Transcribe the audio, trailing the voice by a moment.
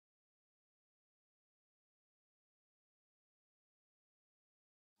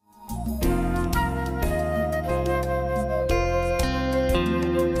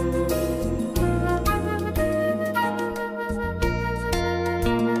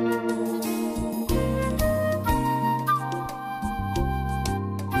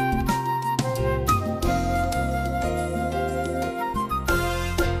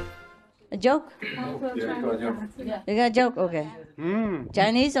joke? You got a joke? Okay.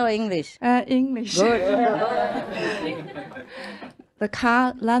 Chinese or English? English. Good. The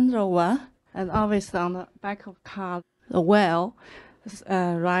car Land Rover, and always on the back of car, the wheel,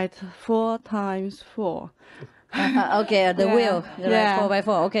 write 4 times 4. Okay, the wheel, Yeah.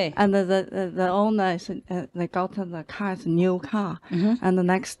 4x4, okay. And the owner is, they got the car, it's a new car. And the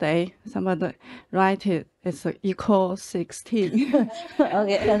next day, somebody write it, it's equal 16.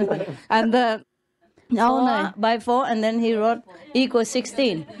 Okay. And the owner, 4x4, and then he wrote equals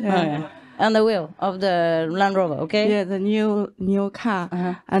 16. Yeah. Okay. On the wheel of the Land Rover, okay? yeah, the new car.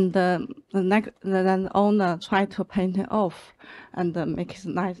 And the owner tried to paint it off and make it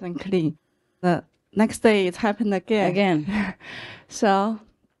nice and clean. The next day it happened again. So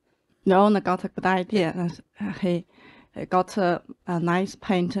the owner got a good idea. He got a nice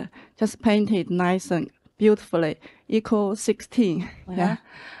paint, just painted nice and beautifully, equal 16. Yeah.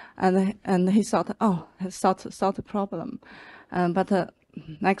 And he thought, oh, solved the problem. But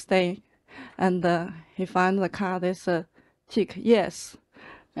next day, and he found the car, there's a tick, yes.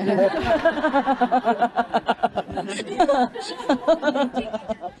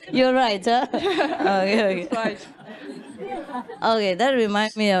 You're right, huh? Okay. Right. Okay, that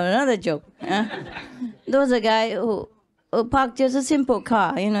reminds me of another joke. There was a guy who parked just a simple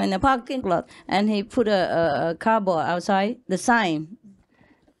car, in a parking lot, and he put a cardboard outside, the sign,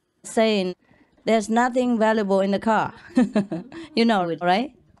 saying, "There's nothing valuable in the car." You know it,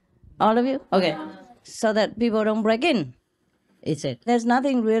 right? All of you? Okay. So that people don't break in. He said, "There's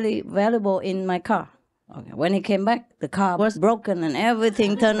nothing really valuable in my car." Okay. When he came back, the car was broken and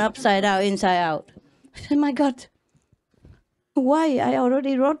everything turned upside down, inside out. I said, "My God, why? I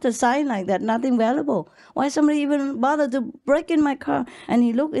already wrote the sign like that, nothing valuable. Why somebody even bother to break in my car?" And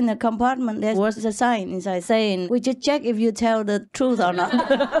he looked in the compartment, there was a sign inside saying, "We just check if you tell the truth or not."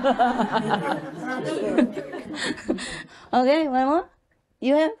 Okay, one more?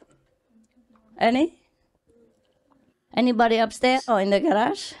 You have? Any? Anybody upstairs or in the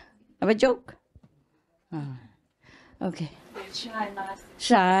garage? Have a joke? Okay.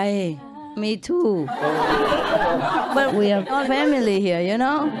 Shy. Me too. But we are all family here,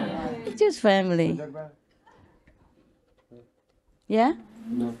 Just family. Yeah?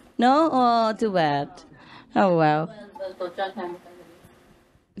 No? Oh, too bad. Oh, well.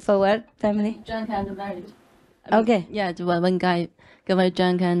 For what? Family? Okay. Yeah, one guy got very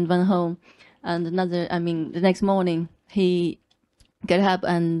drunk and went home. And the next morning, he got up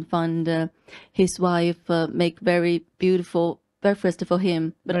and found his wife make very beautiful breakfast for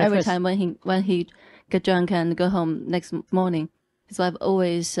him. But every time when he get drunk and go home next morning, his wife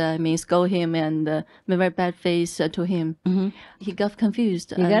always scold him and make very bad face to him. He got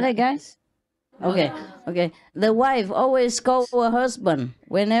confused. You got it, guys? Okay. The wife always scolds her husband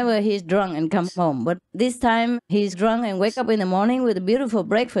whenever he's drunk and comes home. But this time he's drunk and wake up in the morning with a beautiful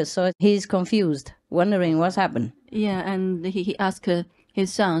breakfast, so he's confused, wondering what's happened. Yeah, and he asked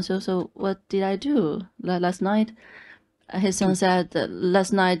his son, so what did I do last night? His son said,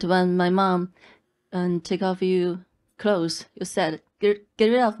 last night when my mom take off you clothes, you said, get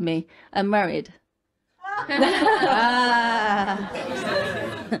rid of me, I'm married.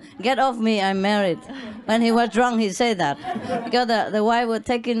 Get off me, I'm married. When he was drunk, he said that. Because the wife was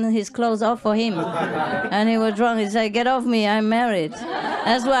taking his clothes off for him. And he was drunk, he said, get off me, I'm married.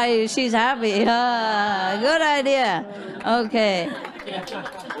 That's why she's happy. Good idea. Okay.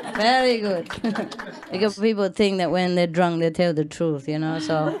 Very good. Because people think that when they're drunk, they tell the truth,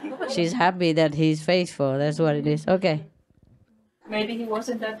 So she's happy that he's faithful. That's what it is. Okay. Maybe he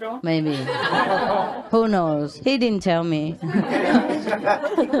wasn't that drunk. Maybe. Who knows? He didn't tell me.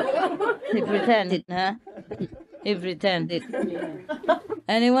 He pretended, huh? He pretended.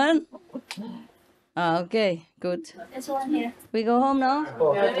 Anyone? Okay, good. There's one here. We go home now?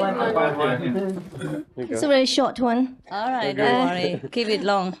 It's a very short one. All right, don't worry. Keep it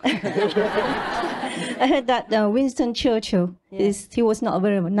long. I heard that Winston Churchill, he was not a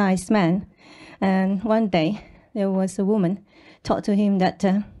very nice man. And one day, there was a woman talked to him that,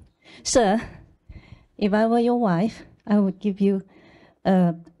 "Sir, if I were your wife, I would give you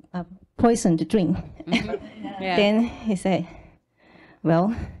a poison to drink." Yeah. Then he said,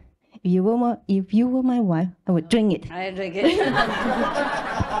 "Well, if you were my wife, I would drink it." I drink it.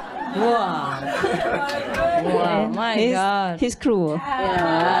 Wow. Wow, my God. He's cruel.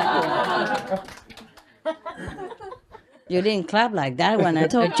 Yeah. You didn't clap like that when I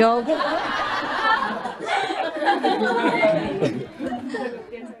told a joke.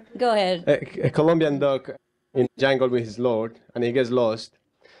 Go ahead. A Colombian dog in the jungle with his lord, and he gets lost.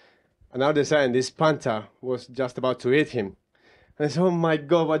 And all of a sudden, this panther was just about to eat him. And I said, oh my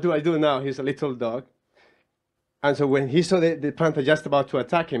God, what do I do now? He's a little dog. And so when he saw the panther just about to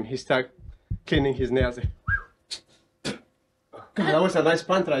attack him, he started cleaning his nails. That was a nice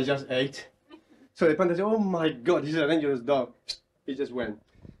panther I just ate. So the panther said, oh my God, this is a dangerous dog. He just went.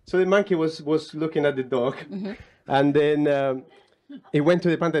 So the monkey was looking at the dog. And then he went to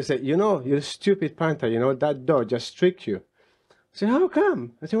the panther and said, you know, you're a stupid panther, you know, that dog just tricked you. I said, how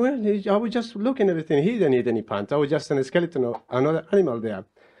come? I said, well, I was just looking at everything. He didn't eat any panther. I was just a skeleton of another animal there.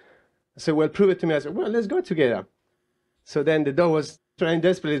 I said, well, prove it to me. I said, well, let's go together. So then the dog was trying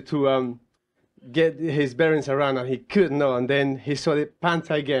desperately to get his bearings around, and he couldn't know. And then he saw the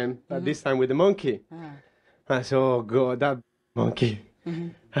panther again, but this time with the monkey. I said, oh, God, that monkey.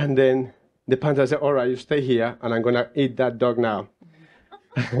 And then the panther said, all right, you stay here, and I'm going to eat that dog now.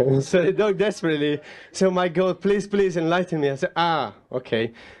 So the dog desperately said, oh, my God, please, please enlighten me. I said,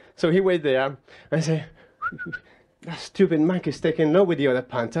 okay. So he waited there, and I said, that stupid monkey is taking long with the other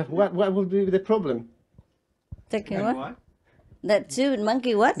panther. What will be the problem? Taking what? That stupid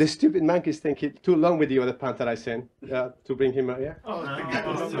monkey what? The stupid monkey is taking too long with the other panther I sent to bring him out, yeah? Oh, no.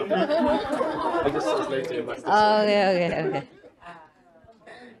 I'll just translate to you, Master. Oh, okay.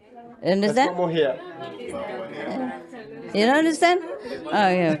 You understand? There's one more here. You don't understand?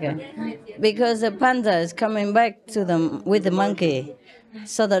 Okay. Because the panther is coming back to them with the monkey.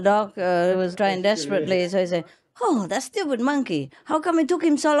 So the dog was trying desperately. So he said, oh, that stupid monkey. How come it took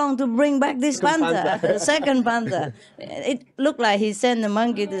him so long to bring back this panther, the second panther? It looked like he sent the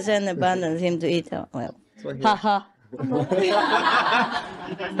monkey to send the panther and him to eat. Oh, well, ha.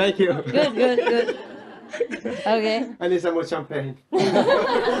 Thank you. Good. Okay. I need some more champagne.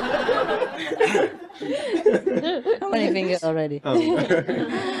 How many fingers already?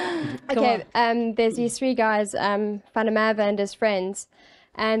 Okay, there's these three guys, Vanamava and his friends,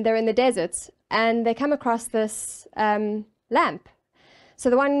 and they're in the deserts, and they come across this lamp. So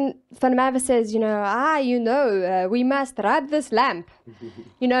the one, Vanamava says, we must rub this lamp.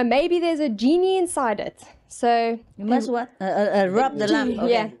 Maybe there's a genie inside it. So you must what? Rub the lamp. Okay.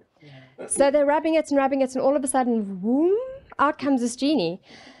 Yeah. So they're rubbing it, and all of a sudden, boom, out comes this genie.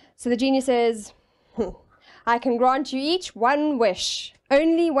 So the genie says, I can grant you each one wish,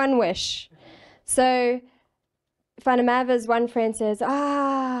 only one wish. So Vanamava's one friend says,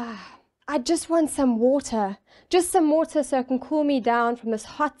 I just want some water, so it can cool me down from this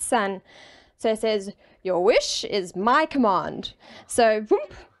hot sun. So he says, your wish is my command. So boom,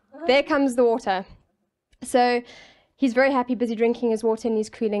 there comes the water. So he's very happy, busy drinking his water, and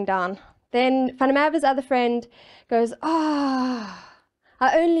he's cooling down. Then Vanamava's other friend goes, I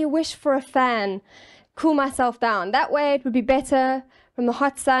only wish for a fan, cool myself down. That way it would be better from the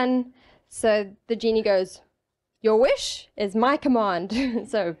hot sun. So the genie goes, your wish is my command.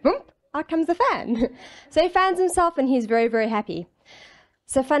 So boom, out comes the fan. So he fans himself, and he's very, very happy.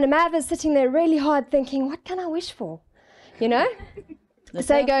 So Vanamava's sitting there really hard thinking, what can I wish for? So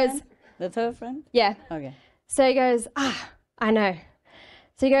he goes... The third friend? Yeah. Okay. So he goes, I know.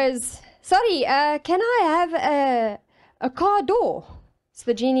 So he goes, sorry, can I have a car door? So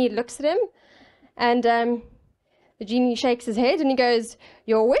the genie looks at him, and the genie shakes his head, and he goes,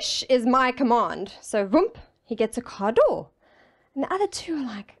 your wish is my command. So whoomp, he gets a car door. And the other two are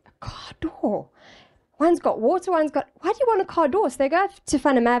like, a car door? One's got water, why do you want a car door? So they go to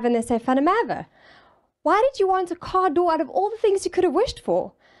Vanamava and they say, Vanamava, why did you want a car door out of all the things you could have wished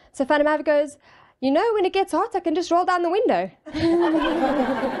for? So Vanamava goes, when it gets hot, I can just roll down the window.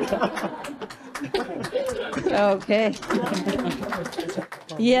 Okay.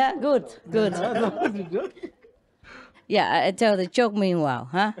 Yeah, good. Yeah, I tell the joke meanwhile,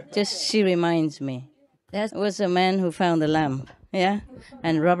 huh? Just she reminds me. There was a man who found the lamp, yeah?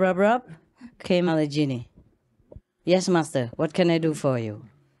 And rub, came out the genie. Yes, master, what can I do for you?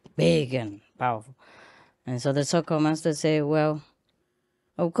 Big and powerful. And so the so-called master say, well,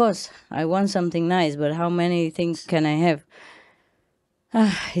 of course, I want something nice, but how many things can I have?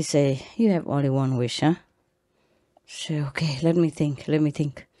 He say, you have only one wish, huh? Say, okay, let me think.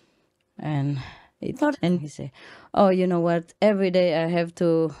 And he thought, and he say, oh, you know what? Every day I have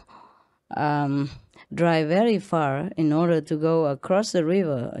to drive very far in order to go across the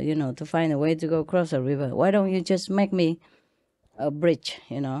river, to find a way to go across the river. Why don't you just make me a bridge,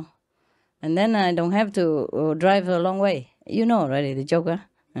 And then I don't have to drive a long way. Already, the joker.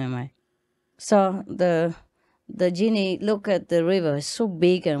 So the genie look at the river, it's so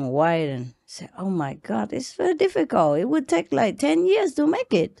big and wide, and say, oh my God, it's very difficult. It would take like 10 years to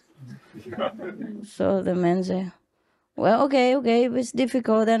make it. So the man say, well, okay, if it's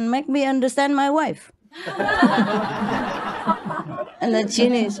difficult, then make me understand my wife. And the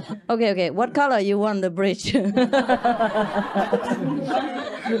genie is, okay, what color you want the bridge? You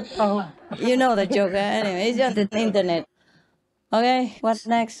know the joke, anyway, it's on the internet. Okay, what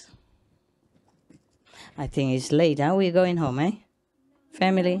next? I think it's late, huh? We're going home, eh?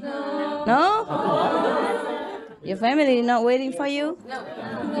 Family? No? Your family not waiting for you?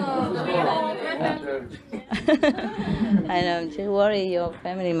 I know, just worry your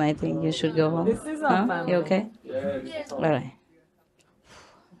family might think you should go home. This is our family. You okay? All right.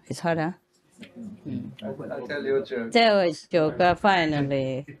 It's hard, huh? I'll tell you a joke. Tell a joke,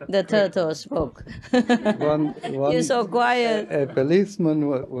 finally. The turtle spoke. You're so quiet. A policeman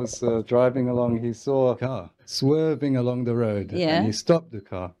was driving along. He saw a car swerving along the road. Yeah. And he stopped the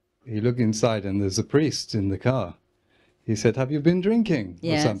car. He looked inside and there's a priest in the car. He said, "Have you been drinking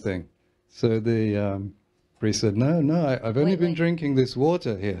Yes. or something?" So the priest said, No, I've only been drinking this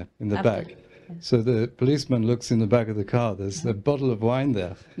water here in the back. So the policeman looks in the back of the car. There's a bottle of wine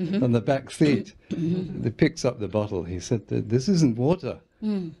there on the back seat. He picks up the bottle. He said, "This isn't water."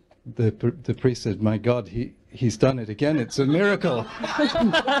 The priest said, "My God, he's done it again. It's a miracle."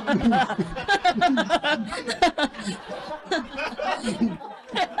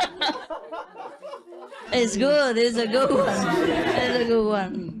 It's good. It's a good one. It's a good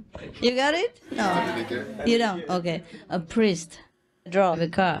one. You got it? No. You don't? Okay. A priest drove the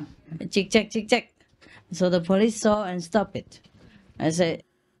car. Check. So the police saw and stopped it. I said,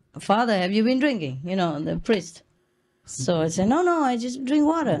 "Father, have you been drinking?" You know, the priest. So I said, No, I just drink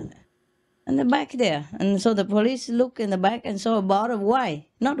water. In the back there. And so the police looked in the back and saw a bottle of wine,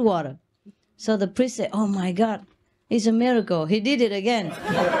 not water. So the priest said, "Oh my God, it's a miracle. He did it again."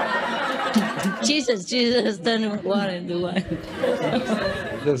 Jesus turned water into wine.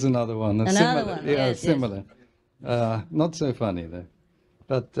 There's another one. Another one, Yeah, yes. similar. Not so funny though.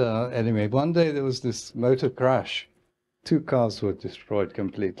 But anyway, one day there was this motor crash. 2 cars were destroyed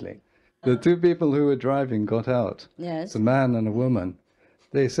completely. The 2 people who were driving got out. Yes. It's a man and a woman.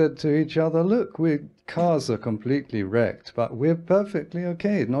 They said to each other, "Look, cars are completely wrecked, but we're perfectly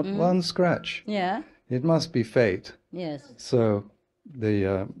okay. Not one scratch. Yeah. It must be fate." Yes. So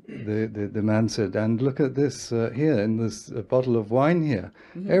the man said, "And look at this here, in this bottle of wine here.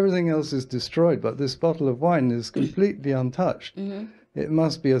 Everything else is destroyed, but this bottle of wine is completely untouched. It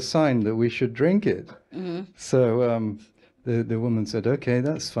must be a sign that we should drink it." So the woman said, "Okay,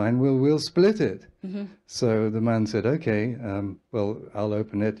 that's fine. We'll split it." So the man said, "Okay, well, I'll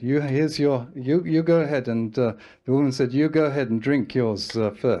open it. You go ahead." And the woman said, "You go ahead and drink yours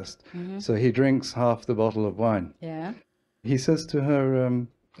first." So he drinks half the bottle of wine. Yeah. He says to her,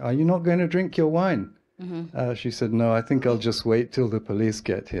 "Are you not going to drink your wine?" She said, "No, I think I'll just wait till the police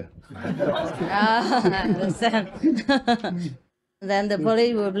get here." I understand. Then the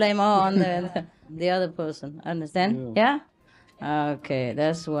police will blame on the other person. Understand? Yeah? Okay,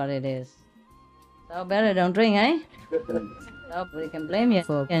 that's what it is. So better don't drink, eh? Nobody can blame you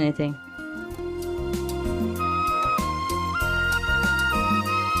for anything.